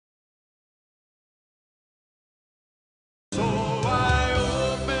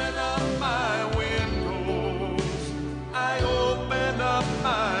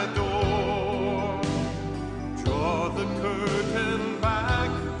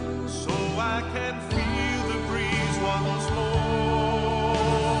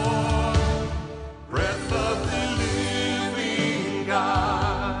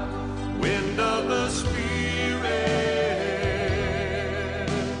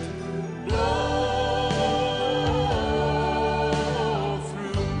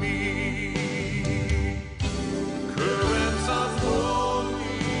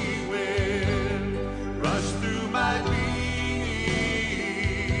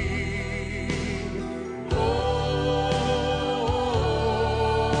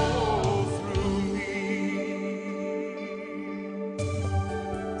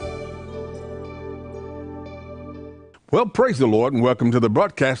Well, praise the Lord and welcome to the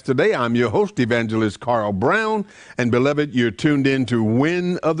broadcast today. I'm your host, Evangelist Carl Brown. And beloved, you're tuned in to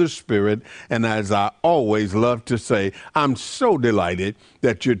Wind of the Spirit. And as I always love to say, I'm so delighted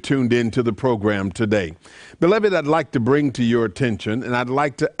that you're tuned into the program today. Beloved, I'd like to bring to your attention and I'd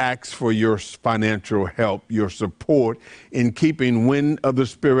like to ask for your financial help, your support in keeping Wind of the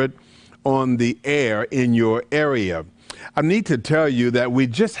Spirit on the air in your area. I need to tell you that we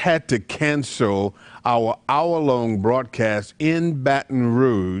just had to cancel our hour-long broadcast in Baton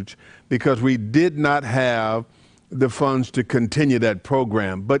Rouge because we did not have the funds to continue that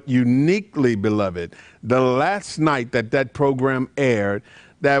program. But uniquely, beloved, the last night that program aired,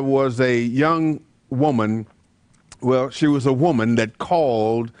 there was a young woman, well, she was a woman that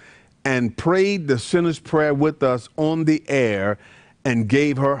called and prayed the sinner's prayer with us on the air and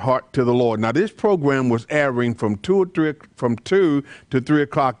gave her heart to the Lord. Now, this program was airing from 2 to 3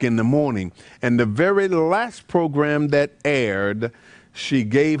 o'clock in the morning. And the very last program that aired, she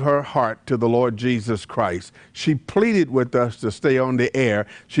gave her heart to the Lord Jesus Christ. She pleaded with us to stay on the air.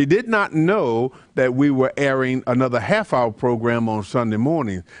 She did not know that we were airing another half-hour program on Sunday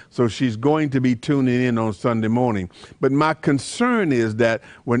morning. So she's going to be tuning in on Sunday morning. But my concern is that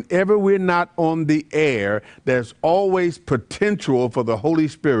whenever we're not on the air, there's always potential for the Holy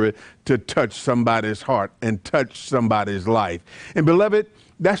Spirit to touch somebody's heart and touch somebody's life. And beloved,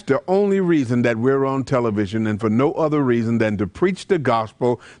 that's the only reason that we're on television, and for no other reason than to preach the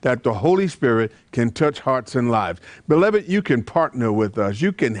gospel that the Holy Spirit can touch hearts and lives. Beloved, you can partner with us.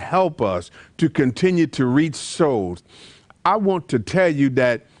 You can help us to continue to reach souls. I want to tell you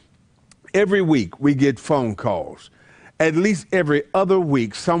that every week we get phone calls. At least every other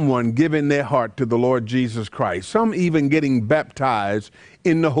week, someone giving their heart to the Lord Jesus Christ. Some even getting baptized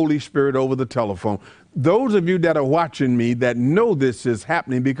in the Holy Spirit over the telephone. Those of you that are watching me that know this is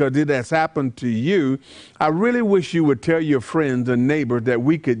happening because it has happened to you, I really wish you would tell your friends and neighbors that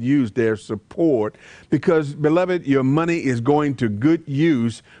we could use their support because, beloved, your money is going to good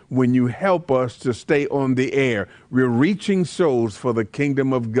use when you help us to stay on the air. We're reaching souls for the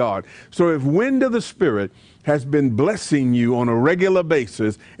kingdom of God. So if Wind of the Spirit has been blessing you on a regular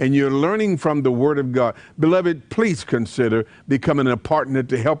basis and you're learning from the Word of God, beloved, please consider becoming a partner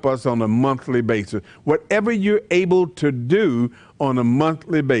to help us on a monthly basis. Whatever you're able to do on a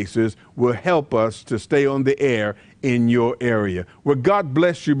monthly basis will help us to stay on the air in your area. Well, God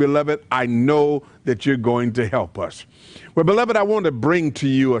bless you, beloved. I know that you're going to help us. Well, beloved, I want to bring to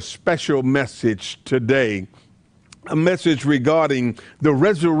you a special message today, a message regarding the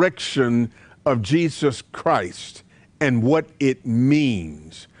resurrection of Jesus Christ and what it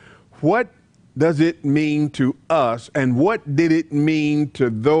means. What does it mean to us, and what did it mean to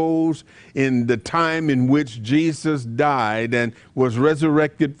those in the time in which Jesus died and was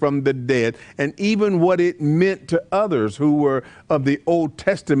resurrected from the dead, and even what it meant to others who were of the Old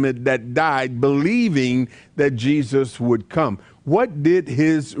Testament that died believing that Jesus would come? What did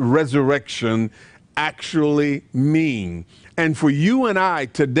his resurrection actually mean? And for you and I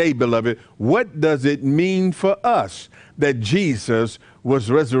today, beloved, what does it mean for us that Jesus was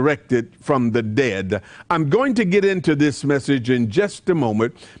resurrected from the dead? I'm going to get into this message in just a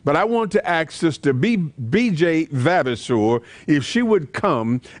moment, but I want to ask Sister B.J. Vavasor if she would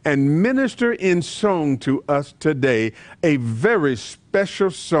come and minister in song to us today, a very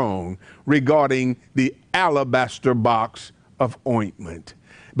special song regarding the alabaster box of ointment.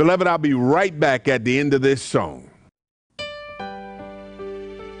 Beloved, I'll be right back at the end of this song.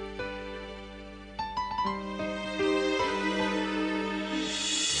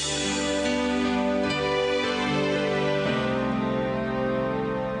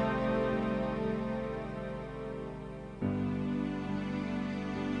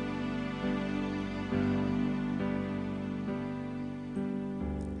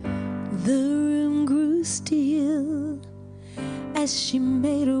 The room grew still as she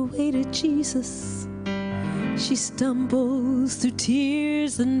made her way to Jesus. She stumbles through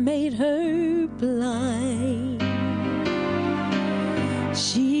tears that made her blind.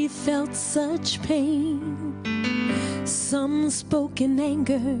 She felt such pain. Some spoke in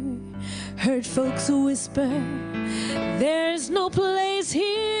anger, heard folks whisper, "There's no place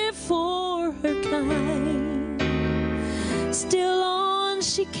here for her kind." Still on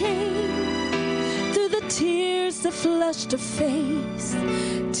she came through the tears that flushed her face,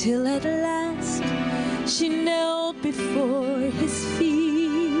 till at last she knelt before his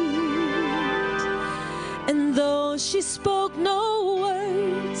feet. And though she spoke no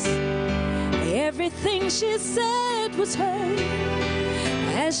words, everything she said was heard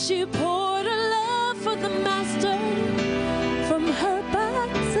as she poured her love for the Master from her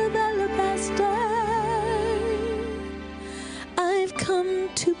box of alabaster.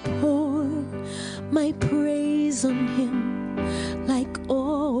 pour my praise on him like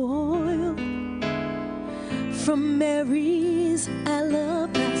oil from Mary's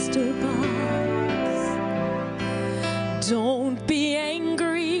alabaster box. Don't be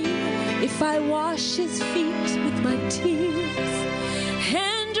angry if I wash his feet with my tears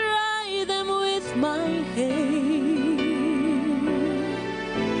and dry them with my hair.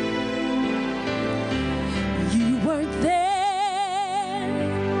 You weren't there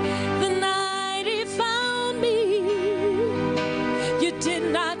the night he found me. You did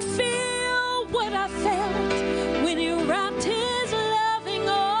not feel what I felt when you wrapped his loving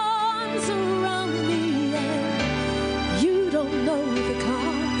arms around me. And you don't know the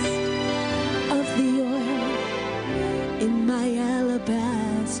cost of the oil in my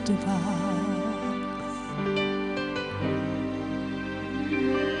alabaster box.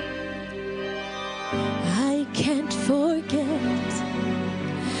 I can't forget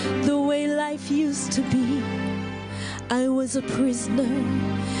the way life used to be. I was a prisoner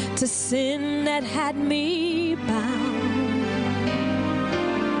to sin that had me bound.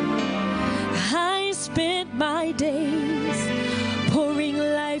 I spent my days pouring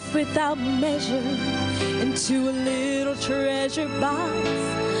life without measure into a little treasure box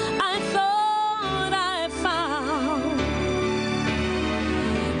I thought I found,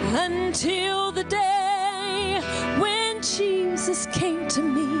 until the day when Jesus came to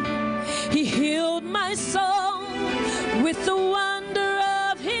me. He healed my soul with the wonder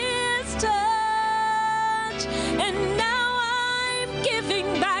of his touch, and now I'm giving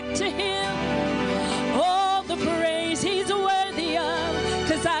back to him all the praise he's worthy of,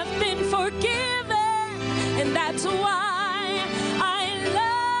 'cause I've been forgiven, and that's why I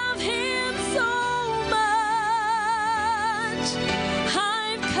love him so much.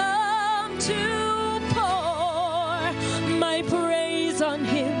 I've come to pour my praise on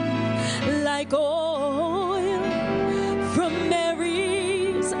him like oil from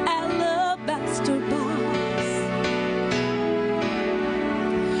Mary's alabaster box.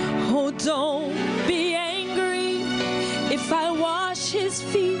 Oh, don't be angry if I wash his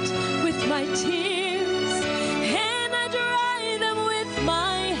feet with my tears and I dry them with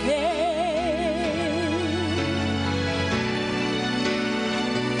my hair.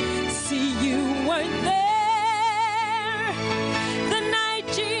 See, you weren't there the night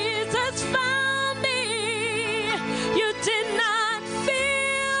Jesus found me. You did not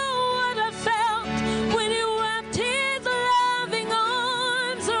feel what I felt when he wrapped his loving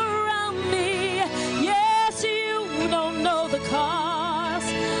arms around me. Yes, you don't know the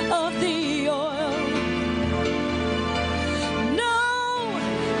cost of the oil. No,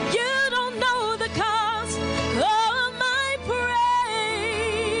 you don't know the cost of my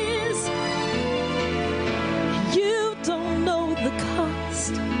praise. You don't know the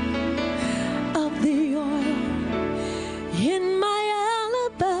cost of the oil in my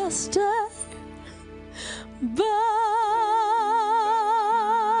alabaster box.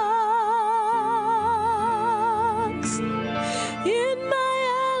 In my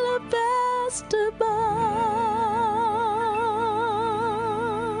alabaster box.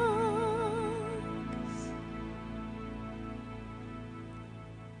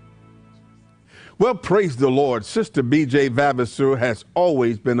 Well, praise the Lord. Sister B.J. Vavasseur has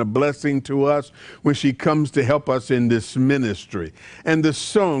always been a blessing to us when she comes to help us in this ministry. And the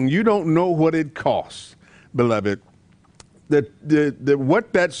song, You Don't Know What It Costs, beloved,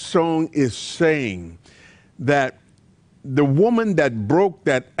 what that song is saying, that the woman that broke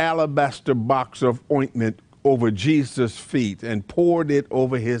that alabaster box of ointment over Jesus' feet and poured it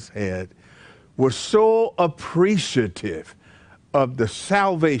over his head was so appreciative of the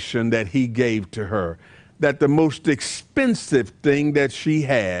salvation that he gave to her, that the most expensive thing that she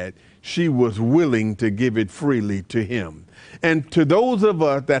had, she was willing to give it freely to him. And to those of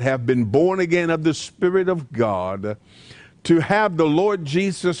us that have been born again of the Spirit of God, to have the Lord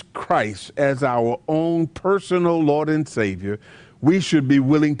Jesus Christ as our own personal Lord and Savior, we should be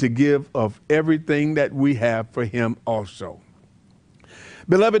willing to give of everything that we have for him also.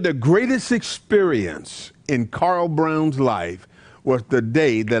 Beloved, the greatest experience in Carl Brown's life was the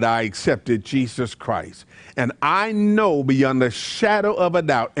day that I accepted Jesus Christ. And I know beyond a shadow of a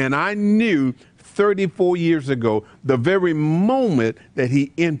doubt, and I knew 34 years ago, the very moment that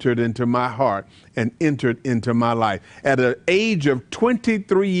he entered into my heart and entered into my life. At an age of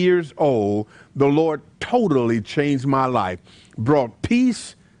 23 years old, the Lord totally changed my life, brought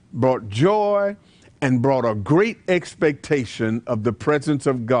peace, brought joy, and brought a great expectation of the presence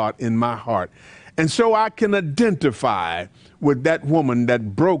of God in my heart. And so I can identify with that woman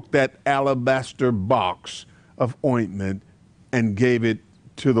that broke that alabaster box of ointment and gave it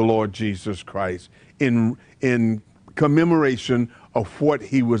to the Lord Jesus Christ in commemoration of what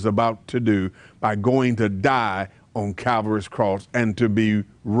he was about to do by going to die on Calvary's cross and to be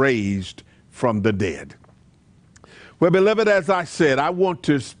raised from the dead. Well, beloved, as I said, I want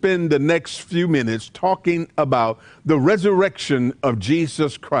to spend the next few minutes talking about the resurrection of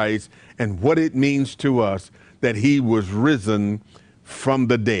Jesus Christ and what it means to us that he was risen from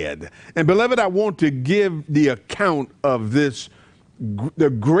the dead. And beloved, I want to give the account of this, the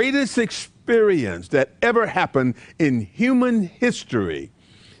greatest experience that ever happened in human history,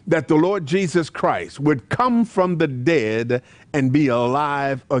 that the Lord Jesus Christ would come from the dead and be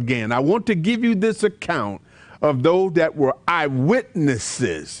alive again. I want to give you this account of those that were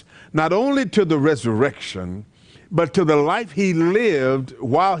eyewitnesses, not only to the resurrection, but to the life he lived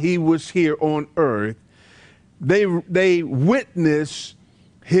while he was here on earth. They witnessed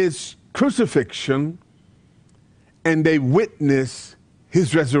his crucifixion and they witnessed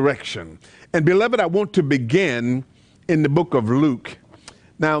his resurrection. And beloved, I want to begin in the book of Luke.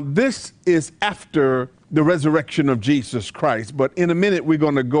 Now, this is after the resurrection of Jesus Christ, but in a minute we're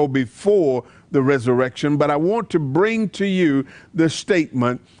going to go before the resurrection. But I want to bring to you the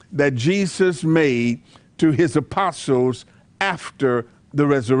statement that Jesus made to his apostles after the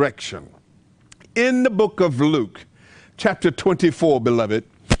resurrection. In the book of Luke, chapter 24, beloved,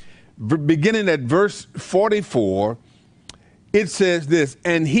 beginning at verse 44, it says this,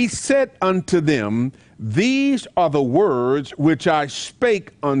 "And he said unto them, These are the words which I spake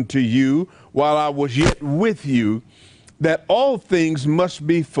unto you while I was yet with you, that all things must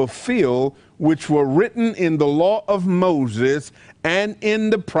be fulfilled which were written in the law of Moses and in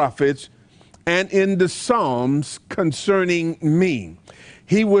the prophets and in the Psalms concerning me."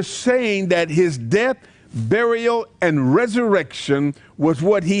 He was saying that his death, burial, and resurrection was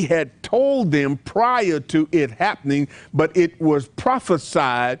what he had told them prior to it happening, but it was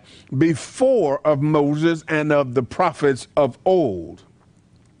prophesied before of Moses and of the prophets of old.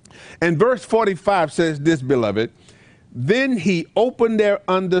 And verse 45 says this, beloved, "Then he opened their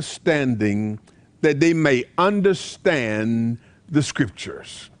understanding that they may understand the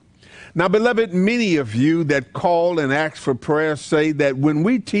scriptures." Now, beloved, many of you that call and ask for prayer say that when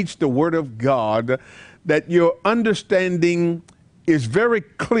we teach the word of God, that your understanding is very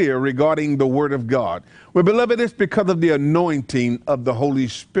clear regarding the word of God. Well, beloved, it's because of the anointing of the Holy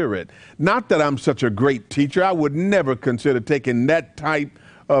Spirit. Not that I'm such a great teacher. I would never consider taking that type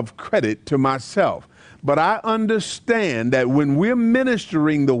of credit to myself. But I understand that when we're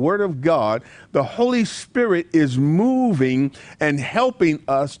ministering the word of God, the Holy Spirit is moving and helping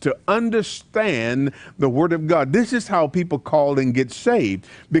us to understand the word of God. This is how people call and get saved,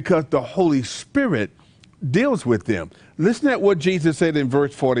 because the Holy Spirit deals with them. Listen at what Jesus said in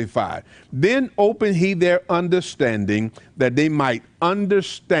verse 45. "Then opened he their understanding that they might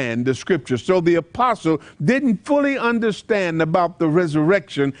understand the scriptures." So the apostle didn't fully understand about the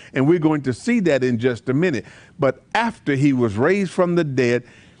resurrection, and we're going to see that in just a minute. But after he was raised from the dead,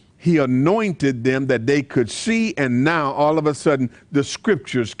 he anointed them that they could see, and now all of a sudden the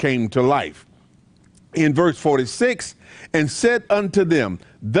scriptures came to life. In verse 46, "And said unto them,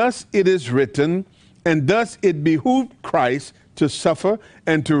 Thus it is written, and thus it behooved Christ to suffer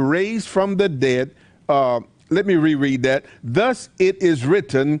and to raise from the dead." Let me reread that. "Thus it is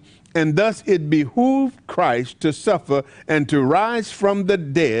written, and thus it behooved Christ to suffer and to rise from the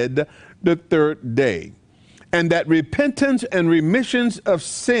dead the third day. And that repentance and remissions of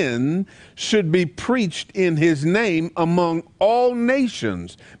sin should be preached in his name among all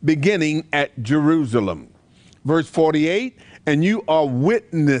nations, beginning at Jerusalem." Verse 48, "And you are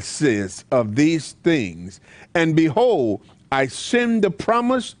witnesses of these things. And behold, I send the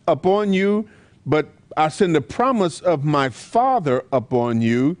promise upon you, but I send the promise of my Father upon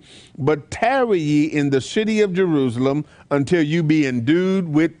you, but tarry ye in the city of Jerusalem until you be endued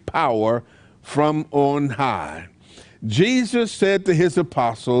with power from on high." Jesus said to his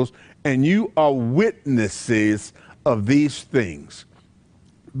apostles, "And you are witnesses of these things."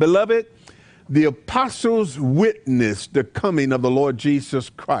 Beloved, the apostles witnessed the coming of the Lord Jesus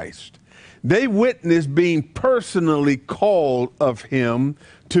Christ. They witnessed being personally called of him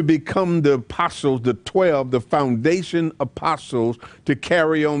to become the apostles, the 12, the foundation apostles, to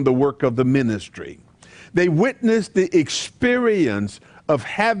carry on the work of the ministry. They witnessed the experience of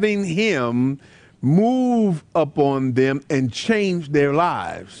having him move upon them and change their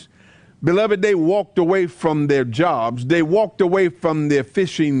lives. Beloved, they walked away from their jobs. They walked away from their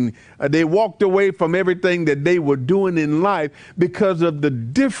fishing. They walked away from everything that they were doing in life because of the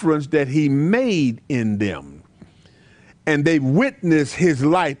difference that he made in them. And they witnessed his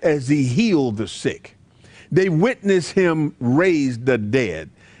life as he healed the sick. They witnessed him raise the dead.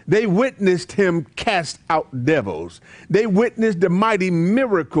 They witnessed him cast out devils. They witnessed the mighty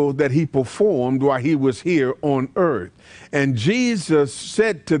miracle that he performed while he was here on earth. And Jesus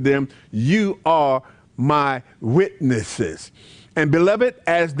said to them, "You are my witnesses." And beloved,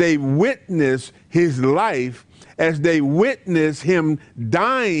 as they witnessed his life, as they witnessed him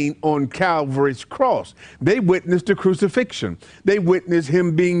dying on Calvary's cross, they witnessed the crucifixion. They witnessed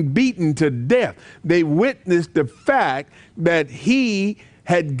him being beaten to death. They witnessed the fact that he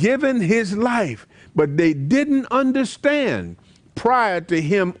had given his life, but they didn't understand prior to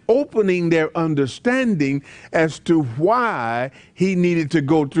him opening their understanding as to why he needed to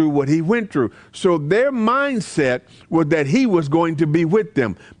go through what he went through. So their mindset was that he was going to be with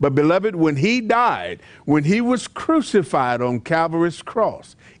them. But beloved, when he died, when he was crucified on Calvary's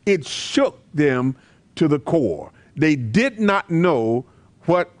cross, it shook them to the core. They did not know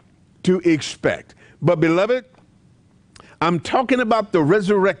what to expect. But beloved, I'm talking about the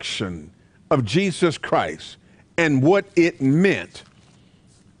resurrection of Jesus Christ and what it meant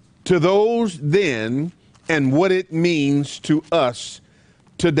to those then and what it means to us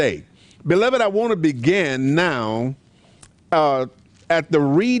today. Beloved, I want to begin now at the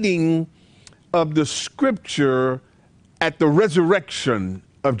reading of the scripture at the resurrection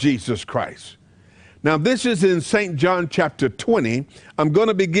of Jesus Christ. Now, this is in St. John chapter 20. I'm going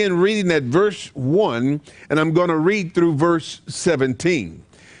to begin reading at verse 1, and I'm going to read through verse 17.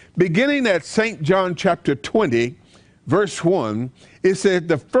 Beginning at St. John chapter 20, verse 1, it says,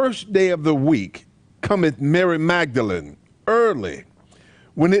 "The first day of the week cometh Mary Magdalene early,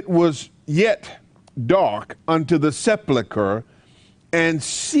 when it was yet dark, unto the sepulchre, and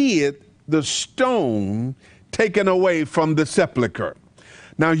seeth the stone taken away from the sepulchre."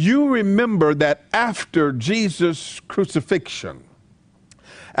 Now, you remember that after Jesus' crucifixion,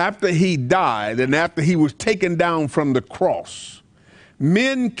 after he died and after he was taken down from the cross,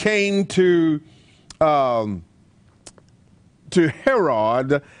 men came to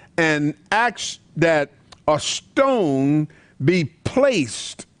Herod and asked that a stone be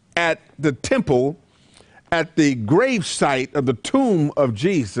placed at the temple, at the gravesite of the tomb of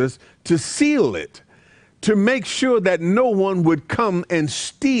Jesus, to seal it, to make sure that no one would come and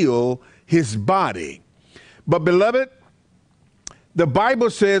steal his body. But beloved, the Bible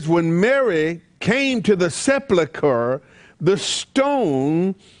says when Mary came to the sepulchre, the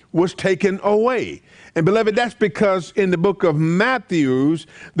stone was taken away. And beloved, that's because in the book of Matthew,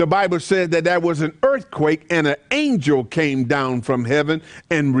 the Bible says that there was an earthquake and an angel came down from heaven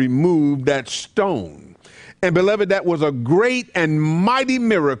and removed that stone. And beloved, that was a great and mighty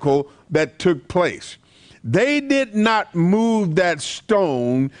miracle that took place. They did not move that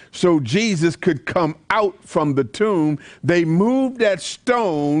stone so Jesus could come out from the tomb. They moved that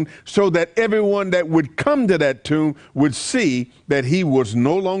stone so that everyone that would come to that tomb would see that he was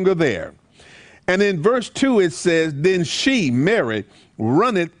no longer there. And in verse 2 it says, "Then she, Mary,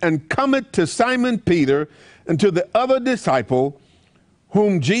 runneth and cometh to Simon Peter and to the other disciple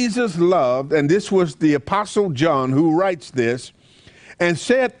whom Jesus loved," and this was the Apostle John who writes this, "and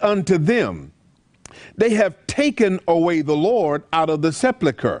said unto them, They have taken away the Lord out of the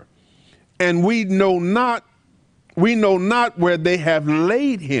sepulchre, and we know not where they have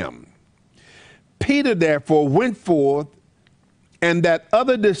laid him." Peter therefore went forth and that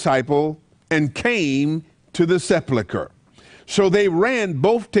other disciple and came to the sepulchre. So they ran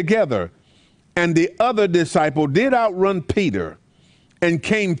both together, and the other disciple did outrun Peter and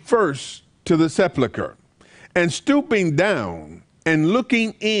came first to the sepulchre, and stooping down and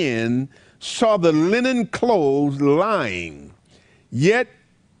looking in, saw the linen clothes lying, yet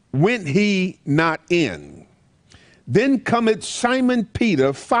went he not in. Then cometh Simon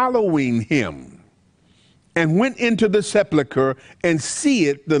Peter following him, and went into the sepulchre, and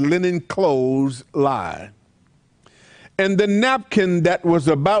seeth the linen clothes lie, and the napkin that was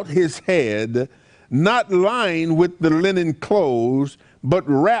about his head, not lying with the linen clothes, but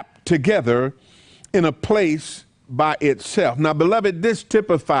wrapped together in a place by itself. Now, beloved, this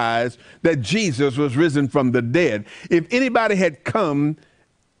typifies that Jesus was risen from the dead. If anybody had come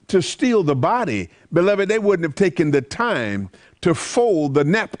to steal the body, beloved, they wouldn't have taken the time to fold the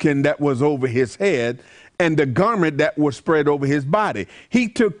napkin that was over his head and the garment that was spread over his body. He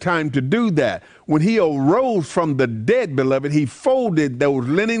took time to do that. When he arose from the dead, beloved, he folded those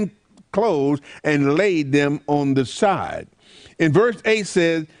linen clothes and laid them on the side. In verse 8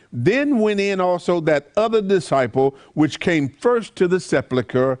 says, "Then went in also that other disciple which came first to the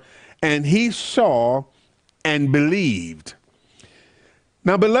sepulchre, and he saw and believed."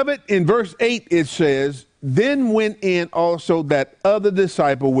 Now, beloved, in verse 8 it says, then went in also that other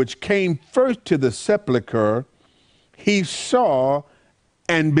disciple which came first to the sepulchre. He saw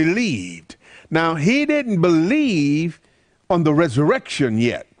and believed. Now, he didn't believe on the resurrection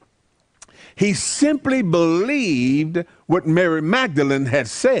yet. He simply believed what Mary Magdalene had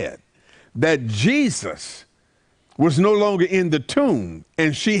said, that Jesus was no longer in the tomb,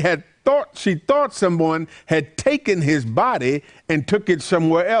 and she thought someone had taken his body and took it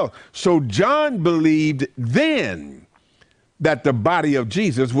somewhere else. So John believed then that the body of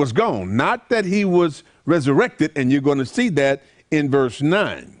Jesus was gone, not that he was resurrected, and you're going to see that in verse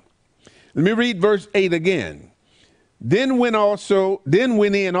 9. Let me read verse 8 again. Then went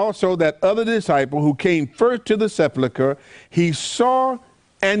in also that other disciple who came first to the sepulchre. He saw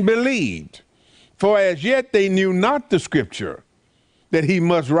and believed, for as yet they knew not the scripture, that he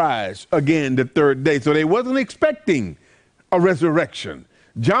must rise again the third day. So they wasn't expecting a resurrection.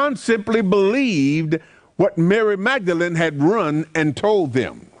 John simply believed what Mary Magdalene had run and told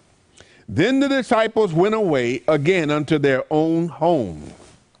them. Then the disciples went away again unto their own home.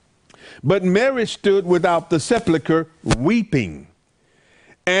 But Mary stood without the sepulchre weeping.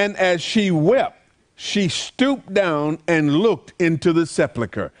 And as she wept, she stooped down and looked into the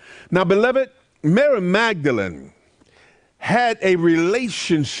sepulchre. Now, beloved, Mary Magdalene had a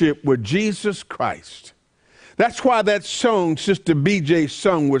relationship with Jesus Christ. That's why that song Sister BJ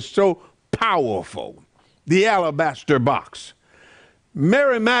sung was so powerful, The Alabaster Box.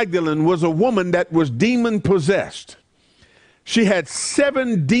 Mary Magdalene was a woman that was demon possessed. She had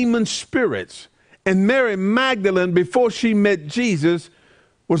 7 demon spirits. And Mary Magdalene, before she met Jesus,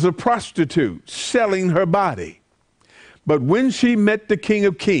 was a prostitute selling her body. But when she met the King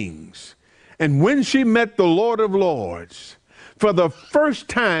of Kings, and when she met the Lord of Lords, for the first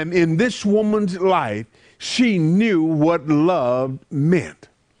time in this woman's life, she knew what love meant.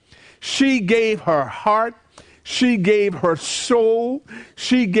 She gave her heart, she gave her soul,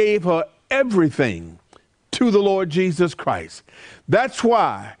 she gave her everything to the Lord Jesus Christ. That's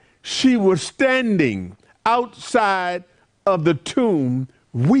why she was standing outside of the tomb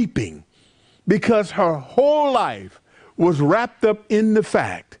weeping, because her whole life was wrapped up in the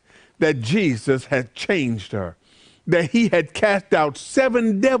fact that Jesus had changed her, that he had cast out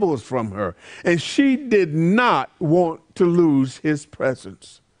 7 devils from her, and she did not want to lose his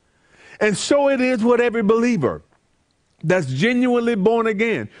presence. And so it is with every believer that's genuinely born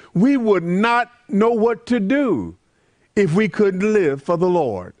again. We would not know what to do if we couldn't live for the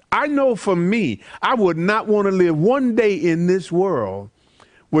Lord. I know for me, I would not want to live one day in this world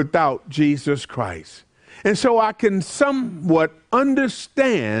without Jesus Christ. And so I can somewhat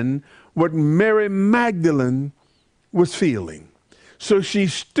understand what Mary Magdalene was feeling. So she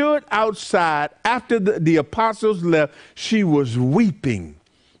stood outside after the apostles left. She was weeping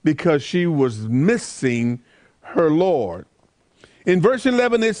because she was missing her Lord. In verse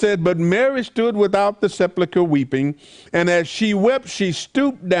 11 it said, but Mary stood without the sepulchre weeping, and as she wept, she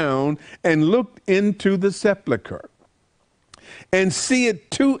stooped down and looked into the sepulchre, and seeth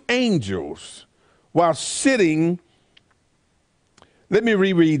 2 angels while sitting. Let me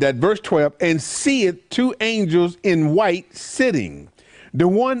reread that, verse 12, and seeth 2 angels in white sitting, the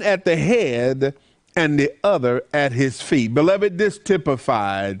one at the head and the other at his feet. Beloved, this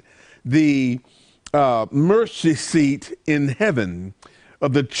typified the mercy seat in heaven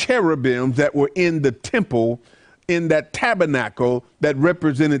of the cherubims that were in the temple, in that tabernacle that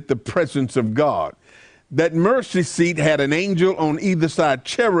represented the presence of God. That mercy seat had an angel on either side,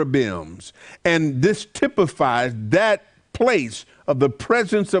 cherubims, and this typifies that place of the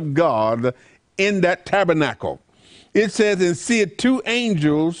presence of God in that tabernacle. It says, and seeth 2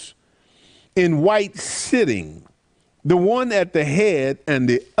 angels in white sitting, the one at the head and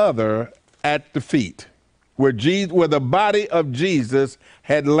the other at the feet, where the body of Jesus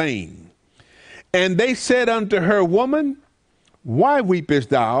had lain. And they said unto her, woman, why weepest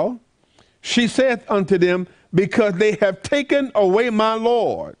thou? She saith unto them, because they have taken away my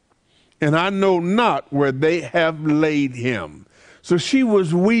Lord, and I know not where they have laid him. So she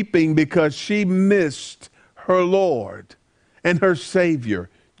was weeping because she missed her Lord and her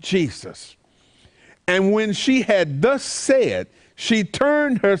Savior, Jesus. And when she had thus said, she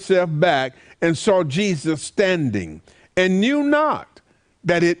turned herself back and saw Jesus standing, and knew not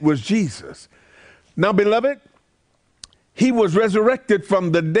that it was Jesus. Now, beloved, he was resurrected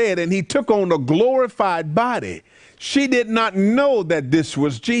from the dead, and he took on a glorified body. She did not know that this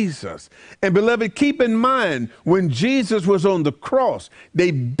was Jesus. And beloved, keep in mind, when Jesus was on the cross,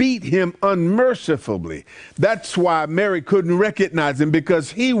 they beat him unmercifully. That's why Mary couldn't recognize him,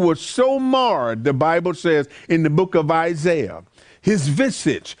 because he was so marred, the Bible says in the book of Isaiah. His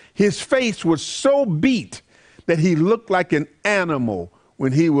visage, his face was so beat that he looked like an animal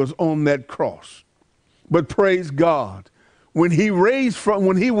when he was on that cross. But praise God, when he rose from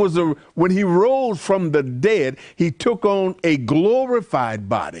the dead, he took on a glorified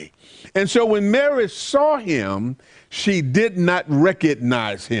body. And so when Mary saw him, she did not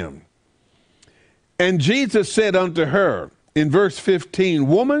recognize him. And Jesus said unto her in verse 15,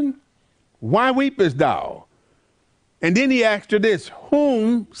 Woman, why weepest thou? And then he asked her this,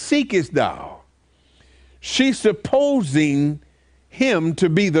 Whom seekest thou? She, supposing him to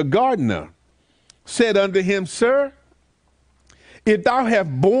be the gardener, said unto him, Sir, if thou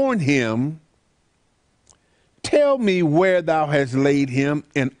have borne him, tell me where thou hast laid him,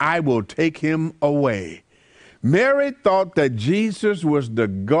 and I will take him away. Mary thought that Jesus was the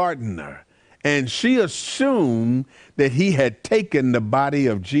gardener, and she assumed that he had taken the body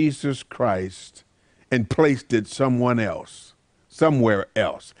of Jesus Christ and placed it somewhere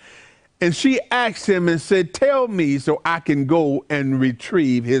else. And she asked him and said, Tell me so I can go and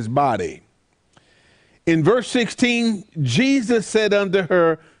retrieve his body. In verse 16, Jesus said unto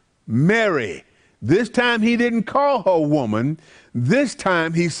her, Mary. This time he didn't call her woman. This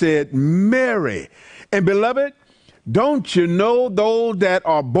time he said, Mary. And beloved, don't you know those that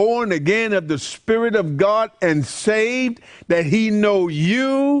are born again of the Spirit of God and saved, that he know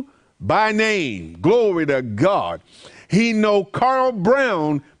you by name? Glory to God. He know Carl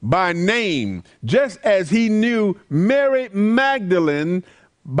Brown by name, just as he knew Mary Magdalene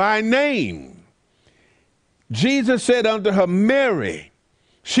by name. Jesus said unto her, Mary.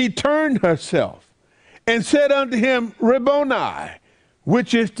 She turned herself and said unto him, Rabboni,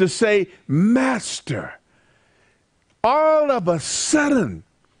 which is to say, Master. All of a sudden,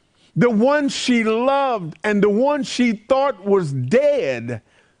 the one she loved and the one she thought was dead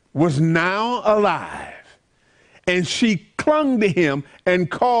was now alive. And she clung to him and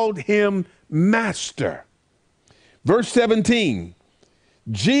called him Master. Verse 17,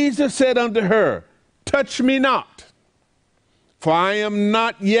 Jesus said unto her, Touch me not, for I am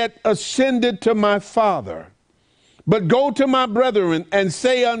not yet ascended to my Father, but go to my brethren and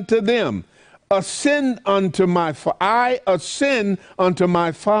say unto them, I ascend unto my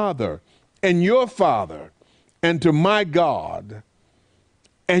Father and your Father, and to my God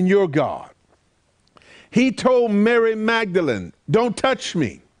and your God. He told Mary Magdalene, don't touch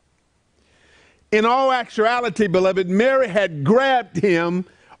me. In all actuality, beloved, Mary had grabbed him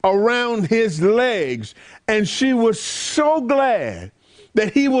around his legs, and she was so glad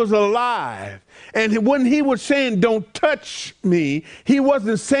that he was alive. And when he was saying, don't touch me, he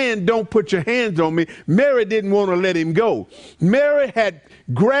wasn't saying, don't put your hands on me. Mary didn't want to let him go. Mary had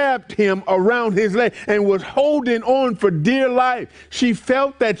grabbed him around his leg and was holding on for dear life. She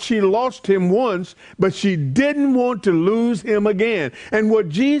felt that she lost him once, but she didn't want to lose him again. And what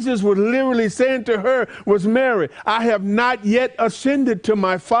Jesus was literally saying to her was, Mary, I have not yet ascended to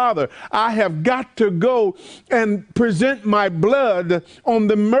my Father. I have got to go and present my blood on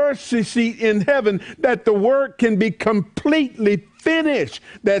the mercy seat in heaven, that the work can be completely finished,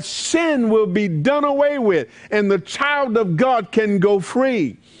 that sin will be done away with, and the child of God can go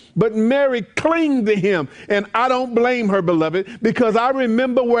free. But Mary clung to him, and I don't blame her, beloved, because I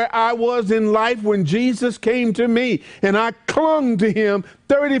remember where I was in life when Jesus came to me, and I clung to him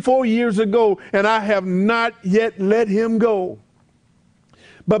 34 years ago, and I have not yet let him go.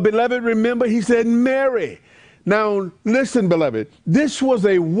 But beloved, remember, he said, Mary. Now, listen, beloved, this was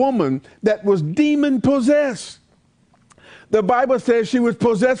a woman that was demon-possessed. The Bible says she was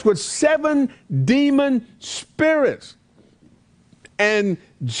possessed with 7 demon spirits. And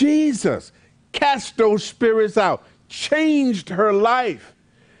Jesus cast those spirits out, changed her life.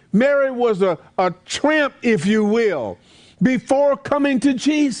 Mary was a tramp, if you will, before coming to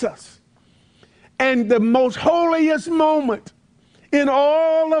Jesus. And the most holiest moment in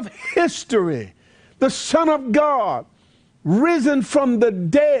all of history, the Son of God, risen from the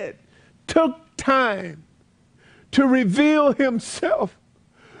dead, took time to reveal himself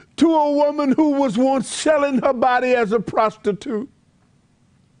to a woman who was once selling her body as a prostitute,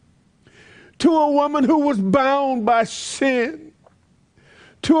 to a woman who was bound by sin,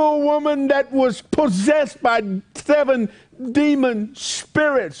 to a woman that was possessed by 7 demon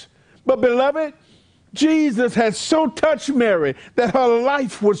spirits. But beloved, Jesus has so touched Mary that her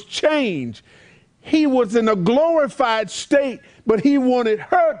life was changed. He was in a glorified state, but he wanted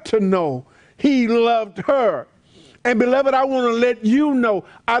her to know he loved her. And beloved, I want to let you know,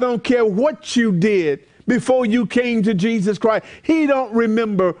 I don't care what you did before you came to Jesus Christ. He don't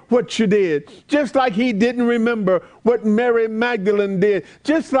remember what you did. Just like he didn't remember what Mary Magdalene did.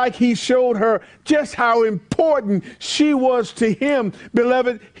 Just like he showed her just how important she was to him.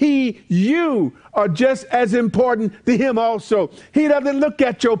 Beloved, you are just as important to him also. He doesn't look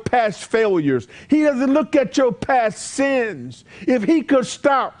at your past failures. He doesn't look at your past sins. If he could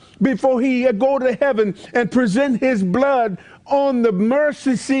stop before he go to heaven and present his blood on the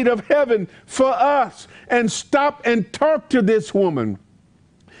mercy seat of heaven for us and stop and talk to this woman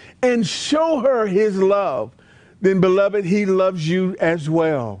and show her his love, then beloved, he loves you as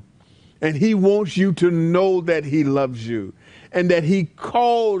well. And he wants you to know that he loves you and that he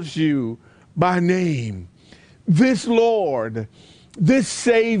calls you by name. This Lord, this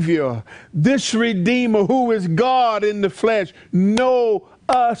Savior, this Redeemer who is God in the flesh, know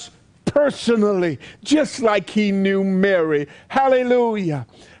us personally, just like he knew Mary. Hallelujah.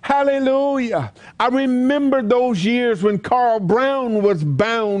 Hallelujah. I remember those years when Carl Brown was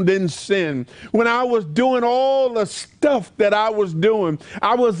bound in sin, when I was doing all the stuff that I was doing.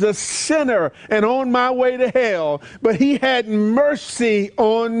 I was a sinner and on my way to hell, but he had mercy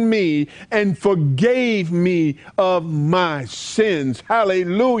on me and forgave me of my sins.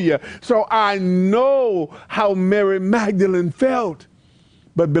 Hallelujah. So I know how Mary Magdalene felt.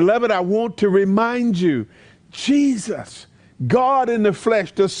 But beloved, I want to remind you, Jesus, God in the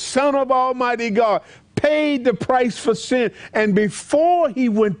flesh, the Son of Almighty God, paid the price for sin. And before he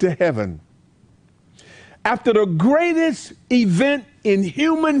went to heaven, after the greatest event in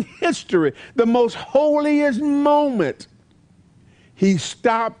human history, the most holiest moment, he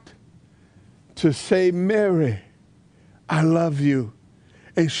stopped to say, Mary, I love you.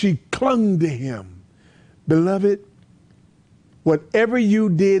 And she clung to him. Beloved, whatever you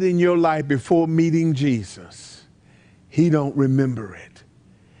did in your life before meeting Jesus, he don't remember it.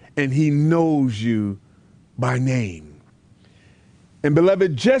 And he knows you by name. And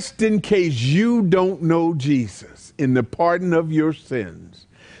beloved, just in case you don't know Jesus in the pardon of your sins,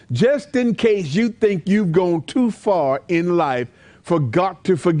 just in case you think you've gone too far in life for God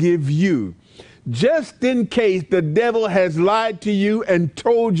to forgive you, just in case the devil has lied to you and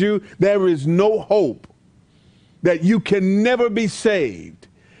told you there is no hope, that you can never be saved.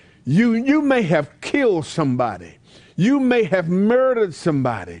 You may have killed somebody. You may have murdered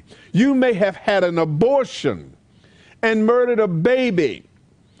somebody. You may have had an abortion and murdered a baby.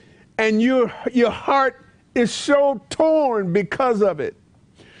 And your heart is so torn because of it.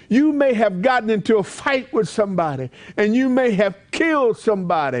 You may have gotten into a fight with somebody and you may have killed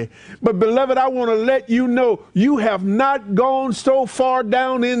somebody. But beloved, I want to let you know you have not gone so far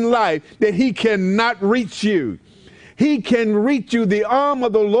down in life that he cannot reach you. He can reach you. The arm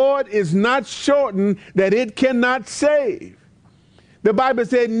of the Lord is not shortened that it cannot save. The Bible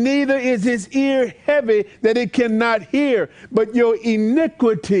said, neither is his ear heavy that it cannot hear, but your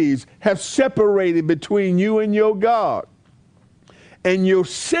iniquities have separated between you and your God. And your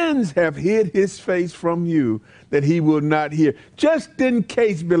sins have hid his face from you that he will not hear. Just in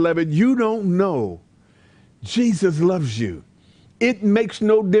case, beloved, you don't know, Jesus loves you. It makes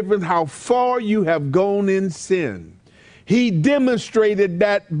no difference how far you have gone in sin. He demonstrated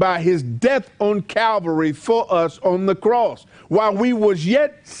that by his death on Calvary for us on the cross. While we was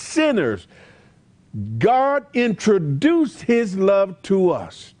yet sinners, God introduced his love to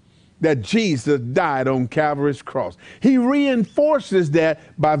us, that Jesus died on Calvary's cross. He reinforces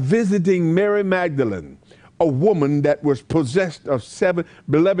that by visiting Mary Magdalene, a woman that was possessed of 7.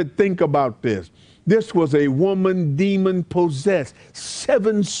 Beloved, think about this. This was a woman demon possessed.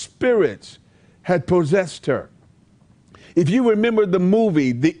 7 spirits had possessed her. If you remember the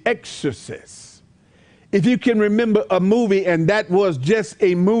movie, The Exorcist, if you can remember a movie and that was just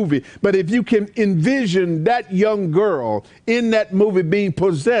a movie, but if you can envision that young girl in that movie being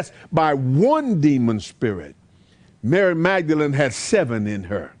possessed by one demon spirit, Mary Magdalene had 7 in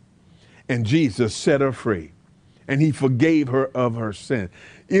her, and Jesus set her free, and he forgave her of her sin.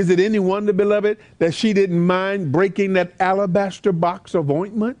 Is it any wonder, beloved, that she didn't mind breaking that alabaster box of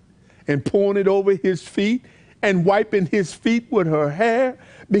ointment and pouring it over his feet and wiping his feet with her hair?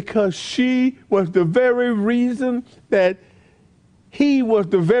 Because she was the very reason that he was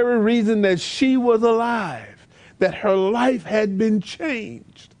the very reason that she was alive, that her life had been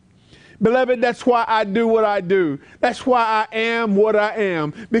changed. Beloved, that's why I do what I do. That's why I am what I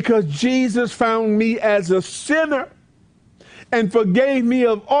am, because Jesus found me as a sinner and forgave me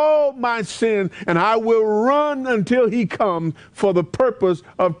of all my sin, and I will run until he comes for the purpose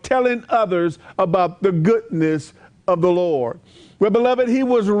of telling others about the goodness of the Lord. Well, beloved, he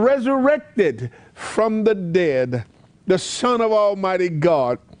was resurrected from the dead, the Son of Almighty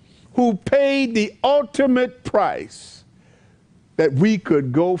God, who paid the ultimate price that we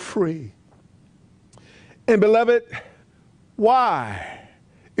could go free. And beloved, why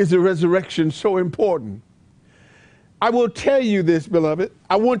is the resurrection so important? I will tell you this, beloved.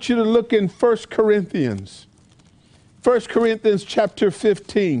 I want you to look in 1 Corinthians. 1 Corinthians chapter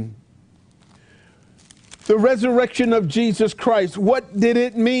 15. The resurrection of Jesus Christ, what did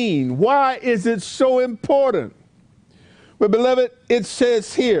it mean? Why is it so important? Well, beloved, it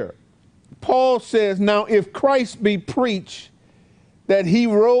says here, Paul says, now if Christ be preached that he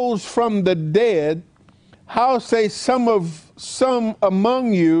rose from the dead, how say some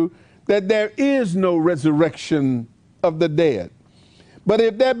among you that there is no resurrection of the dead? But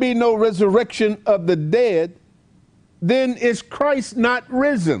if there be no resurrection of the dead, then is Christ not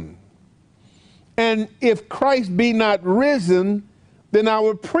risen? And if Christ be not risen, then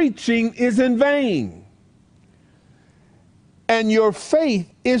our preaching is in vain, and your faith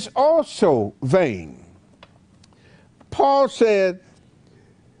is also vain. Paul said,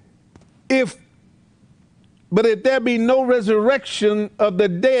 but if there be no resurrection of the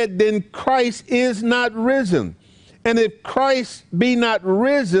dead, then Christ is not risen. And if Christ be not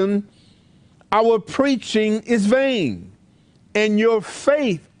risen, our preaching is vain, and your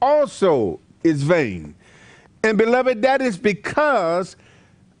faith also is vain. And beloved, that is because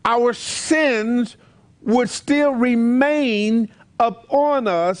our sins would still remain upon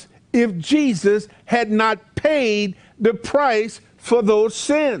us if Jesus had not paid the price for those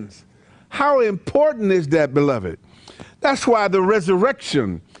sins. How important is that, beloved? That's why the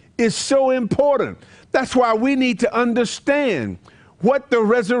resurrection is so important. That's why we need to understand what the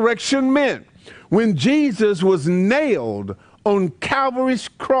resurrection meant. When Jesus was nailed on Calvary's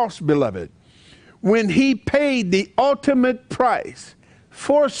cross, beloved, when he paid the ultimate price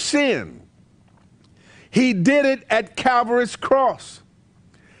for sin, he did it at Calvary's cross.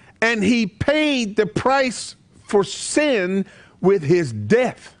 And he paid the price for sin with his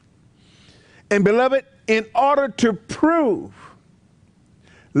death. And beloved, in order to prove,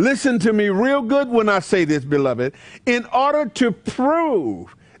 listen to me real good when I say this, beloved, in order to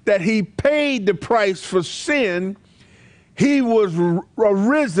prove that he paid the price for sin, he was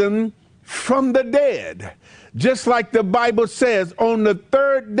risen from the dead. Just like the Bible says, on the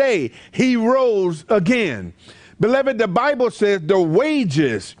third day, he rose again. Beloved, the Bible says the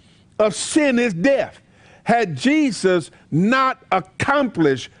wages of sin is death. Had Jesus not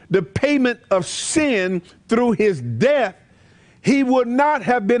accomplished the payment of sin through his death, he would not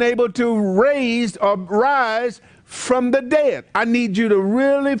have been able to rise from the dead. I need you to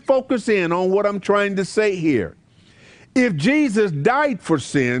really focus in on what I'm trying to say here. If Jesus died for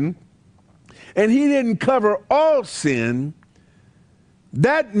sin and he didn't cover all sin,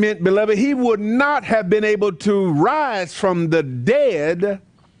 that meant, beloved, he would not have been able to rise from the dead,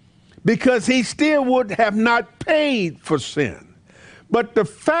 because he still would have not paid for sin. But the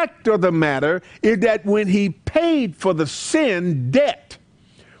fact of the matter is that when he paid for the sin debt,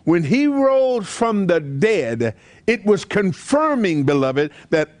 when he rose from the dead, it was confirming, beloved,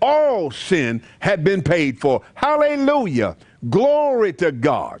 that all sin had been paid for. Hallelujah. Glory to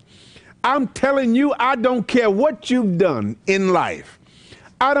God. I'm telling you, I don't care what you've done in life.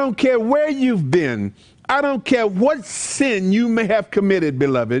 I don't care where you've been. I don't care what sin you may have committed,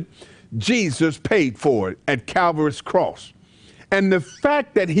 beloved. Jesus paid for it at Calvary's cross. And the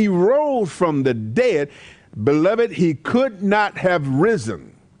fact that he rose from the dead, beloved, he could not have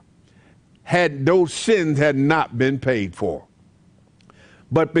risen had those sins had not been paid for.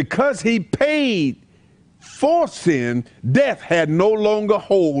 But because he paid for sin, death had no longer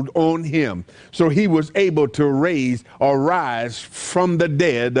hold on him. So he was able to rise from the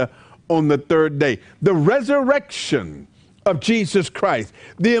dead on the third day. The resurrection of Jesus Christ,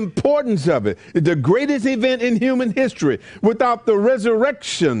 the importance of it, is the greatest event in human history. Without the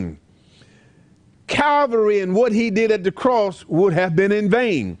resurrection, Calvary and what he did at the cross would have been in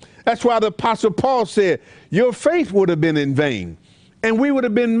vain. That's why the Apostle Paul said, your faith would have been in vain. And we would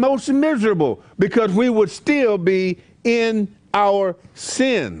have been most miserable because we would still be in our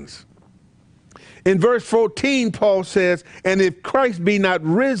sins. In verse 14, Paul says, and if Christ be not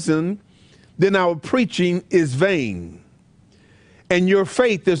risen, then our preaching is vain, and your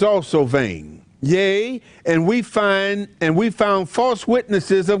faith is also vain. Yea, and we found false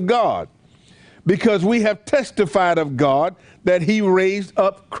witnesses of God, because we have testified of God that he raised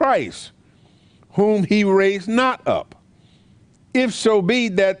up Christ, whom he raised not up, if so be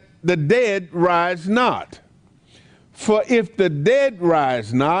that the dead rise not. For if the dead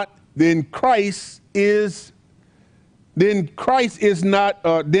rise not, then Christ is not.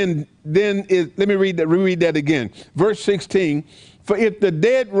 Let me read that again. Verse 16. For if the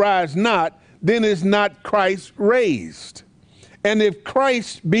dead rise not, then is not Christ raised. And if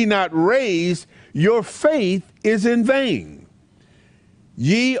Christ be not raised, your faith is in vain.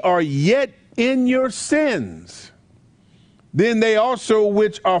 Ye are yet in your sins. Then they also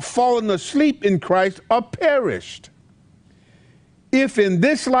which are fallen asleep in Christ are perished. If in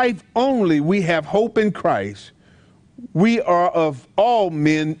this life only we have hope in Christ, we are of all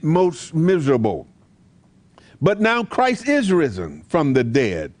men most miserable. But now Christ is risen from the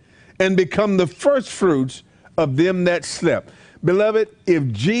dead and become the firstfruits of them that slept. Beloved,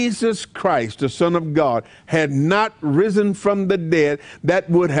 if Jesus Christ, the Son of God, had not risen from the dead, that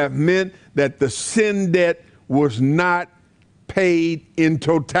would have meant that the sin debt was not paid in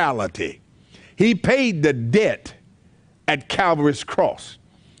totality. He paid the debt at Calvary's cross.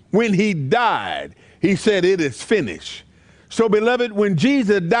 When he died, he said, "It is finished." So, beloved, when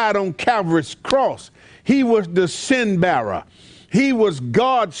Jesus died on Calvary's cross, he was the sin bearer. He was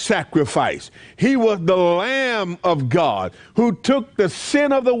God's sacrifice. He was the Lamb of God who took the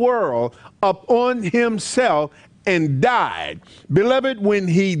sin of the world upon himself and died. Beloved, when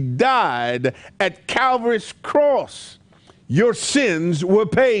he died at Calvary's cross, your sins were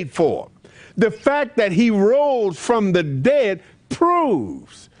paid for. The fact that he rose from the dead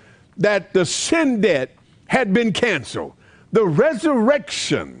proves that the sin debt had been canceled. The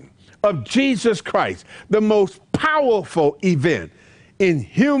resurrection of Jesus Christ, the most powerful event in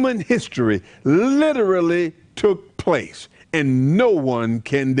human history, literally took place, and no one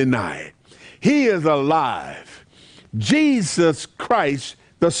can deny it. He is alive. Jesus Christ,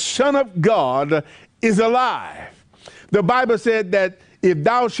 the Son of God, is alive. The Bible said that if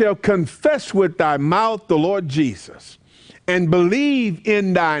thou shalt confess with thy mouth the Lord Jesus and believe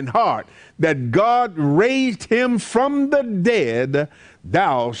in thine heart that God raised him from the dead,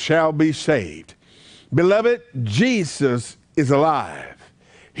 thou shalt be saved. Beloved, Jesus is alive.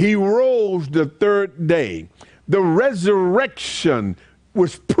 He rose the third day. The resurrection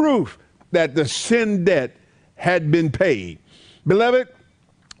was proof that the sin debt had been paid. Beloved,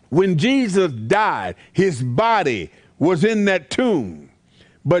 when Jesus died, his body was in that tomb.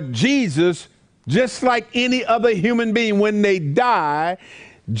 But Jesus, just like any other human being, when they die,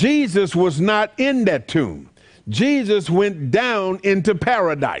 Jesus was not in that tomb. Jesus went down into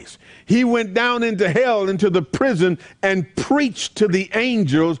paradise. He went down into hell, into the prison, and preached to the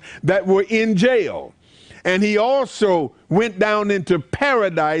angels that were in jail. And he also went down into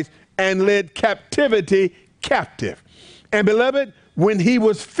paradise and led captivity captive. And beloved, when he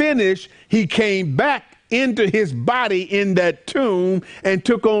was finished, he came back into his body in that tomb and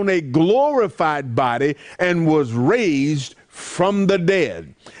took on a glorified body and was raised from the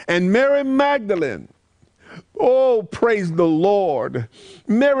dead. And Mary Magdalene, oh, praise the Lord,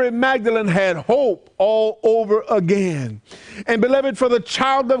 Mary Magdalene had hope all over again. And beloved, for the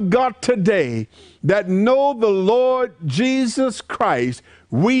child of God today that know the Lord Jesus Christ,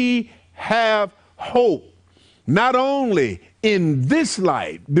 we have hope. Not only in this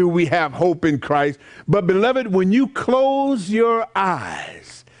life do we have hope in Christ, but beloved, when you close your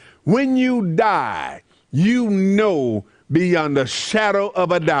eyes, when you die, you know beyond a shadow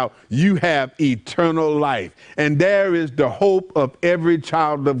of a doubt, you have eternal life. And there is the hope of every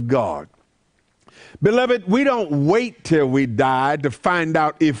child of God. Beloved, we don't wait till we die to find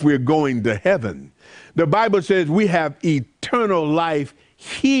out if we're going to heaven. The Bible says we have eternal life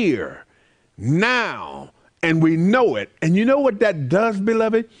here, now, and we know it. And you know what that does,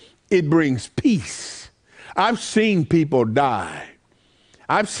 beloved? It brings peace. I've seen people die.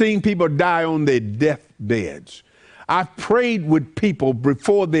 I've seen people die on their deathbeds. I've prayed with people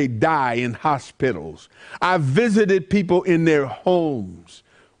before they die in hospitals. I've visited people in their homes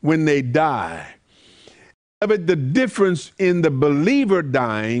when they die. But the difference in the believer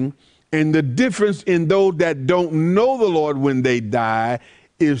dying and the difference in those that don't know the Lord when they die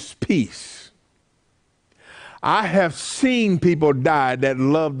is peace. I have seen people die that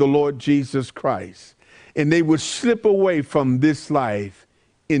love the Lord Jesus Christ, and they would slip away from this life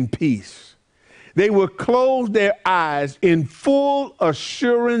in peace. They would close their eyes in full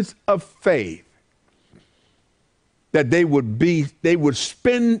assurance of faith that they would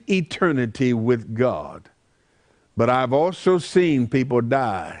spend eternity with God. But I've also seen people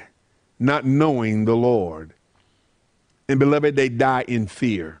die not knowing the Lord. And beloved, they die in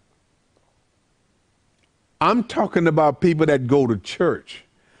fear. I'm talking about people that go to church.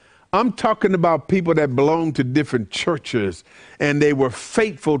 I'm talking about people that belong to different churches and they were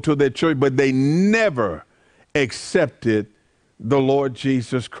faithful to their church, but they never accepted the Lord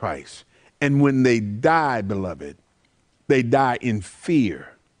Jesus Christ. And when they die, beloved, they die in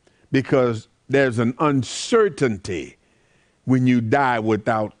fear because there's an uncertainty when you die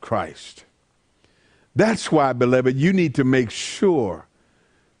without Christ. That's why, beloved, you need to make sure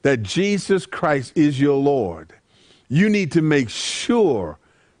that Jesus Christ is your Lord. You need to make sure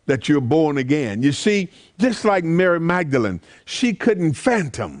that you're born again. You see, just like Mary Magdalene, she couldn't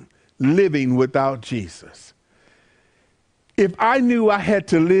fathom living without Jesus. If I knew I had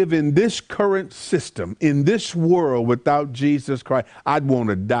to live in this current system, in this world without Jesus Christ, I'd want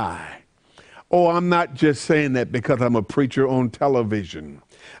to die. Oh, I'm not just saying that because I'm a preacher on television.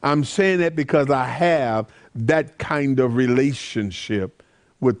 I'm saying that because I have that kind of relationship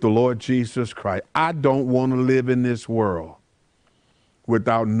with the Lord Jesus Christ. I don't want to live in this world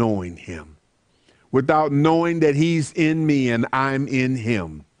without knowing him, without knowing that he's in me and I'm in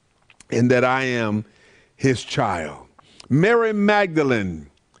him, and that I am his child. Mary Magdalene,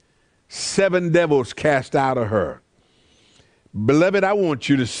 7 devils cast out of her. Beloved, I want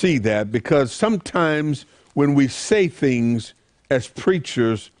you to see that, because sometimes when we say things as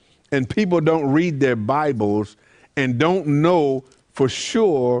preachers and people don't read their Bibles and don't know for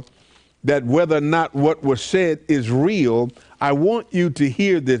sure that whether or not what was said is real, I want you to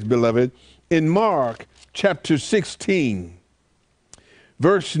hear this, beloved. In Mark chapter 16,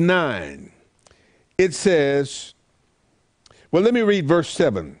 verse 9, it says, well, let me read verse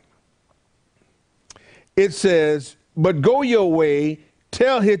 7. It says, but go your way,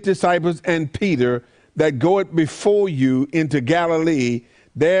 tell his disciples and Peter that goeth before you into Galilee,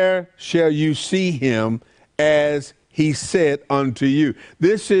 there shall you see him as he said unto you.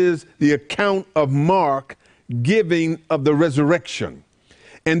 This is the account of Mark giving of the resurrection.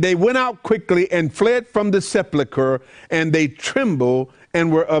 And they went out quickly and fled from the sepulchre, and they trembled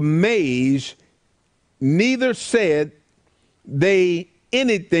and were amazed, neither said they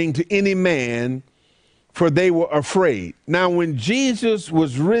anything to any man, for they were afraid. Now, when Jesus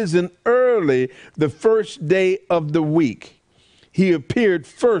was risen early the first day of the week, he appeared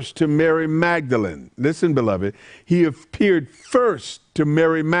first to Mary Magdalene. Listen, beloved, he appeared first to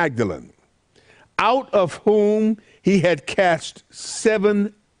Mary Magdalene, out of whom he had cast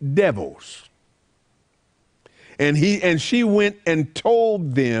 7 devils. And she went and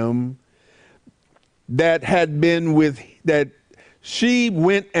told them that had been with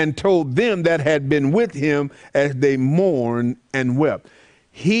him as they mourned and wept.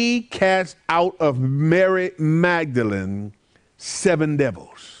 He cast out of Mary Magdalene 7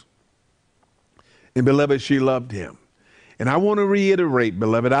 devils. And beloved, she loved him. And I want to reiterate,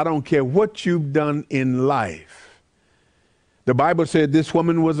 beloved, I don't care what you've done in life. The Bible said this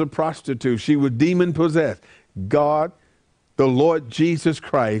woman was a prostitute. She was demon possessed. God, the Lord Jesus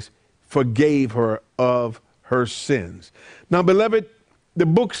Christ, forgave her of her sins. Now, beloved, the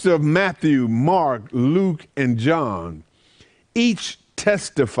books of Matthew, Mark, Luke, and John each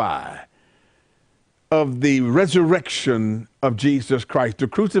testify of the resurrection of Jesus Christ, the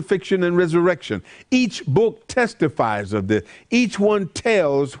crucifixion and resurrection. Each book testifies of this. Each one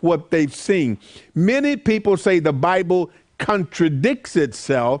tells what they've seen. Many people say the Bible contradicts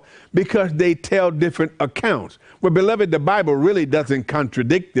itself because they tell different accounts. Well, beloved, the Bible really doesn't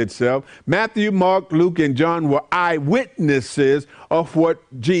contradict itself. Matthew, Mark, Luke, and John were eyewitnesses of what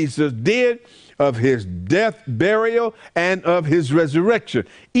Jesus did, of his death, burial, and of his resurrection.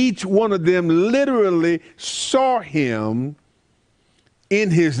 Each one of them literally saw him in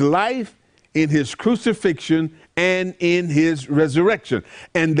his life, in his crucifixion, and in his resurrection.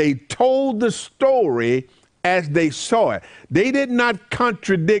 And they told the story as they saw it. They did not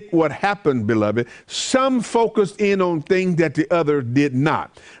contradict what happened, beloved. Some focused in on things that the other did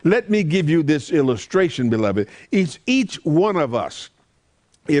not. Let me give you this illustration, beloved. Each one of us,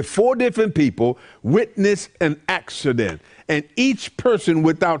 if 4 different people witnessed an accident, and each person,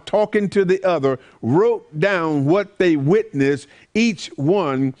 without talking to the other, wrote down what they witnessed, each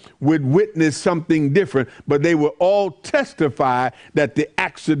one would witness something different, but they would all testify that the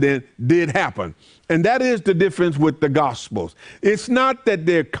accident did happen. And that is the difference with the Gospels. It's not that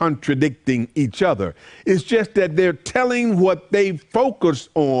they're contradicting each other. It's just that they're telling what they focused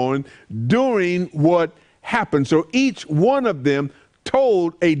on during what happened. So each one of them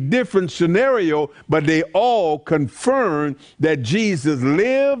told a different scenario, but they all confirmed that Jesus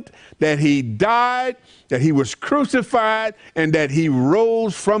lived, that he died, that he was crucified, and that he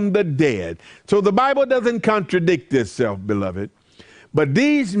rose from the dead. So the Bible doesn't contradict itself, beloved. But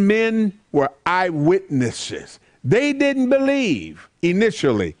these men were eyewitnesses. They didn't believe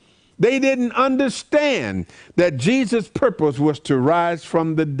initially. They didn't understand that Jesus' purpose was to rise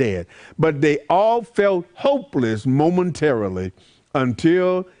from the dead. But they all felt hopeless momentarily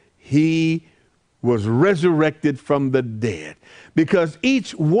until he was resurrected from the dead, because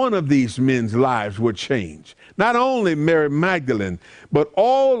each one of these men's lives were changed. Not only Mary Magdalene, but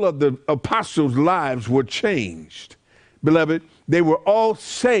all of the apostles' lives were changed. Beloved, they were all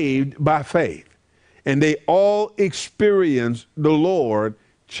saved by faith, and they all experienced the Lord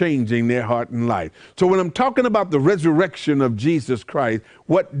changing their heart and life. So when I'm talking about the resurrection of Jesus Christ,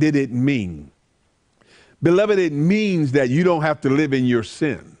 what did it mean? Beloved, it means that you don't have to live in your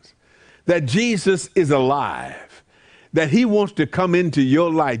sins, that Jesus is alive, that he wants to come into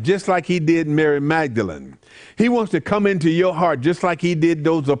your life just like he did Mary Magdalene. He wants to come into your heart just like he did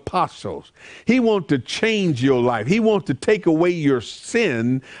those apostles. He wants to change your life. He wants to take away your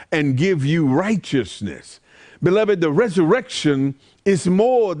sin and give you righteousness. Beloved, the resurrection is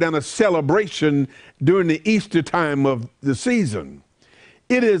more than a celebration during the Easter time of the season.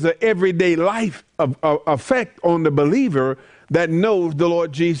 It is an everyday life effect on the believer that knows the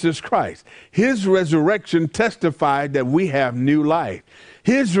Lord Jesus Christ. His resurrection testified that we have new life.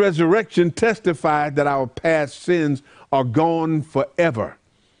 His resurrection testified that our past sins are gone forever.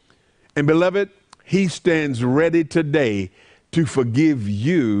 And beloved, he stands ready today to forgive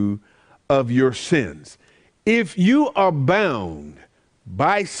you of your sins. If you are bound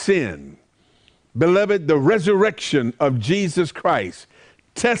by sin, beloved, the resurrection of Jesus Christ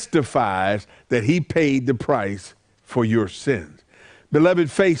testifies that he paid the price for your sins. Beloved,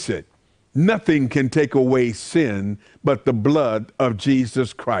 face it, nothing can take away sin but the blood of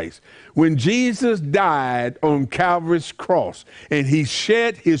Jesus Christ. When Jesus died on Calvary's cross and he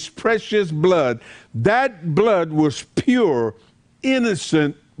shed his precious blood, that blood was pure,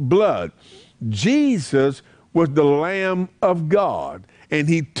 innocent blood. Jesus was the Lamb of God, and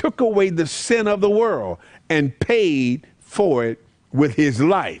he took away the sin of the world and paid for it with his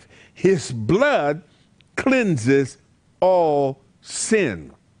life. His blood cleanses all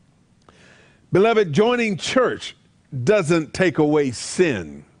sin. Beloved, joining church doesn't take away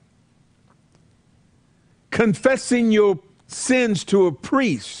sin. Confessing your sins to a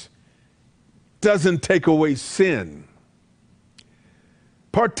priest doesn't take away sin.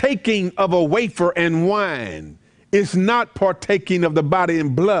 Partaking of a wafer and wine is not partaking of the body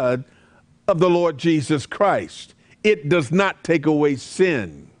and blood of the Lord Jesus Christ. It does not take away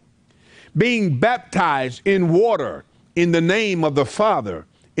sin. Being baptized in water in the name of the Father,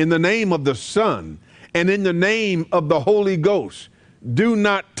 in the name of the Son, and in the name of the Holy Ghost do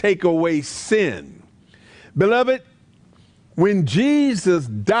not take away sin. Beloved, when Jesus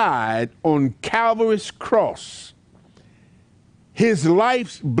died on Calvary's cross, his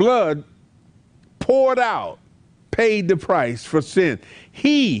life's blood poured out, paid the price for sin.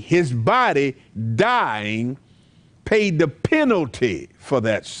 He, his body dying, paid the penalty for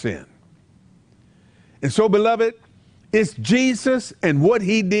that sin. And so, beloved, it's Jesus and what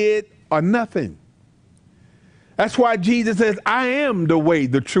he did or nothing. That's why Jesus says, I am the way,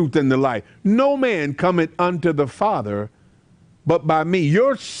 the truth, and the life. No man cometh unto the Father but by me.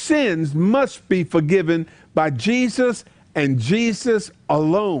 Your sins must be forgiven by Jesus and Jesus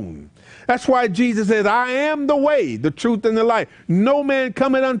alone. That's why Jesus says, I am the way, the truth, and the life. No man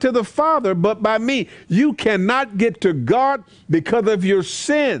cometh unto the Father but by me. You cannot get to God because of your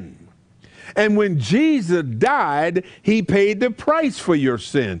sin. And when Jesus died, he paid the price for your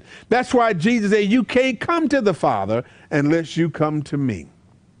sin. That's why Jesus said, you can't come to the Father unless you come to me.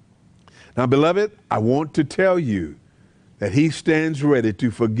 Now, beloved, I want to tell you that he stands ready to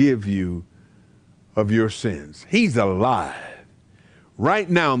forgive you of your sins. He's alive. Right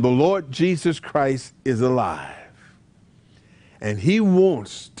now, the Lord Jesus Christ is alive. And he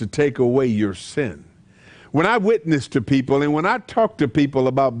wants to take away your sin. When I witness to people and when I talk to people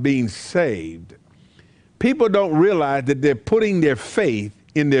about being saved, people don't realize that they're putting their faith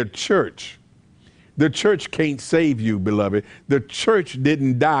in their church. The church can't save you, beloved. The church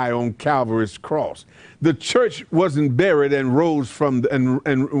didn't die on Calvary's cross. The church wasn't buried and rose from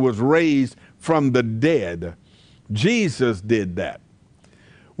and was raised from the dead. Jesus did that.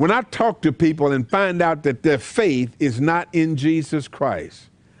 When I talk to people and find out that their faith is not in Jesus Christ,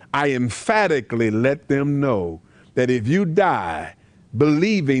 I emphatically let them know that if you die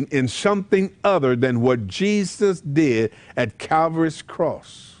believing in something other than what Jesus did at Calvary's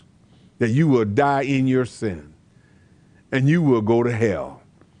cross, that you will die in your sin and you will go to hell.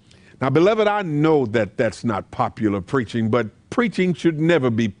 Now, beloved, I know that that's not popular preaching, but preaching should never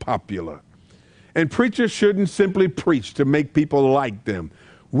be popular. And preachers shouldn't simply preach to make people like them.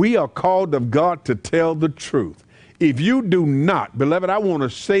 We are called of God to tell the truth. If you do not, beloved, I want to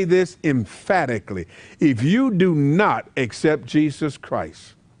say this emphatically. If you do not accept Jesus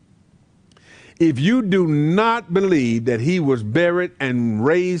Christ, if you do not believe that he was buried and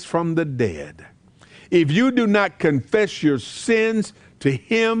raised from the dead, if you do not confess your sins to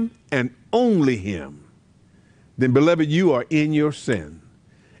him and only him, then, beloved, you are in your sin.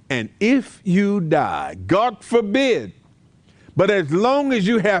 And if you die, God forbid, but as long as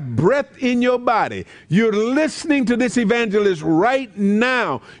you have breath in your body, you're listening to this evangelist right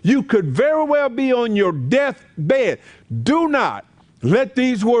now, you could very well be on your deathbed. Do not let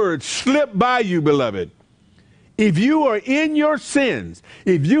these words slip by you, beloved. If you are in your sins,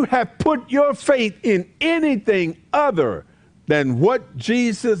 if you have put your faith in anything other than what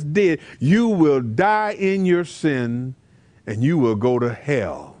Jesus did, you will die in your sin and you will go to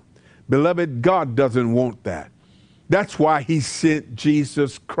hell. Beloved, God doesn't want that. That's why he sent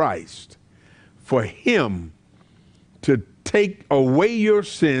Jesus Christ, for him to take away your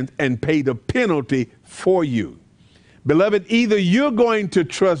sins and pay the penalty for you. Beloved, either you're going to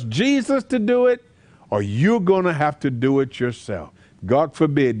trust Jesus to do it, or you're going to have to do it yourself. God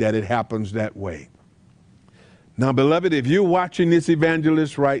forbid that it happens that way. Now, beloved, if you're watching this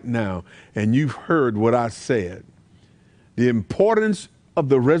evangelist right now and you've heard what I said, the importance of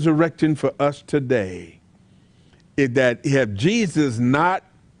the resurrection for us today is that if Jesus not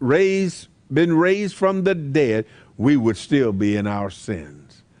been raised from the dead, we would still be in our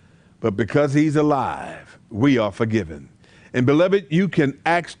sins. But because he's alive, we are forgiven. And beloved, you can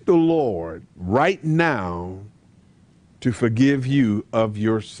ask the Lord right now to forgive you of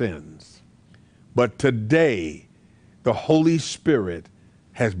your sins. But today, the Holy Spirit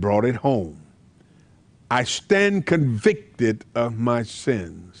has brought it home. I stand convicted of my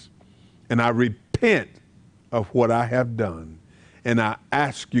sins, and I repent of what I have done, and I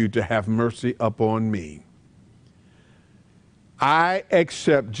ask you to have mercy upon me. I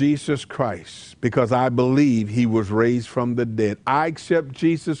accept Jesus Christ because I believe he was raised from the dead. I accept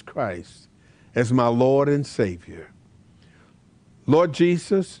Jesus Christ as my Lord and Savior. Lord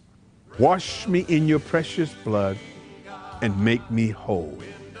Jesus, wash me in your precious blood and make me whole.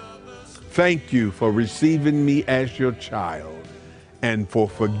 Thank you for receiving me as your child and for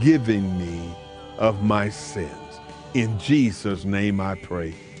forgiving me of my sins. In Jesus' name I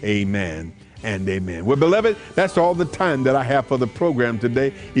pray. Amen and amen. Well, beloved, that's all the time that I have for the program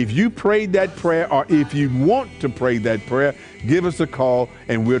today. If you prayed that prayer, or if you want to pray that prayer, give us a call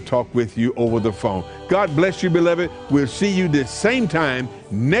and we'll talk with you over the phone. God bless you, beloved. We'll see you the same time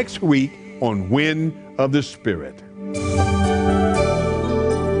next week on Wind of the Spirit.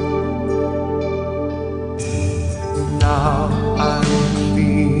 Now I'm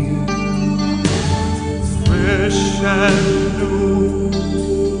clean, fresh and new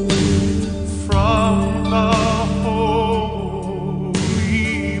from the holy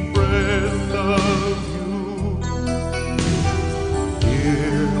breath of you.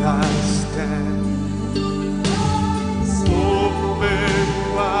 Here I stand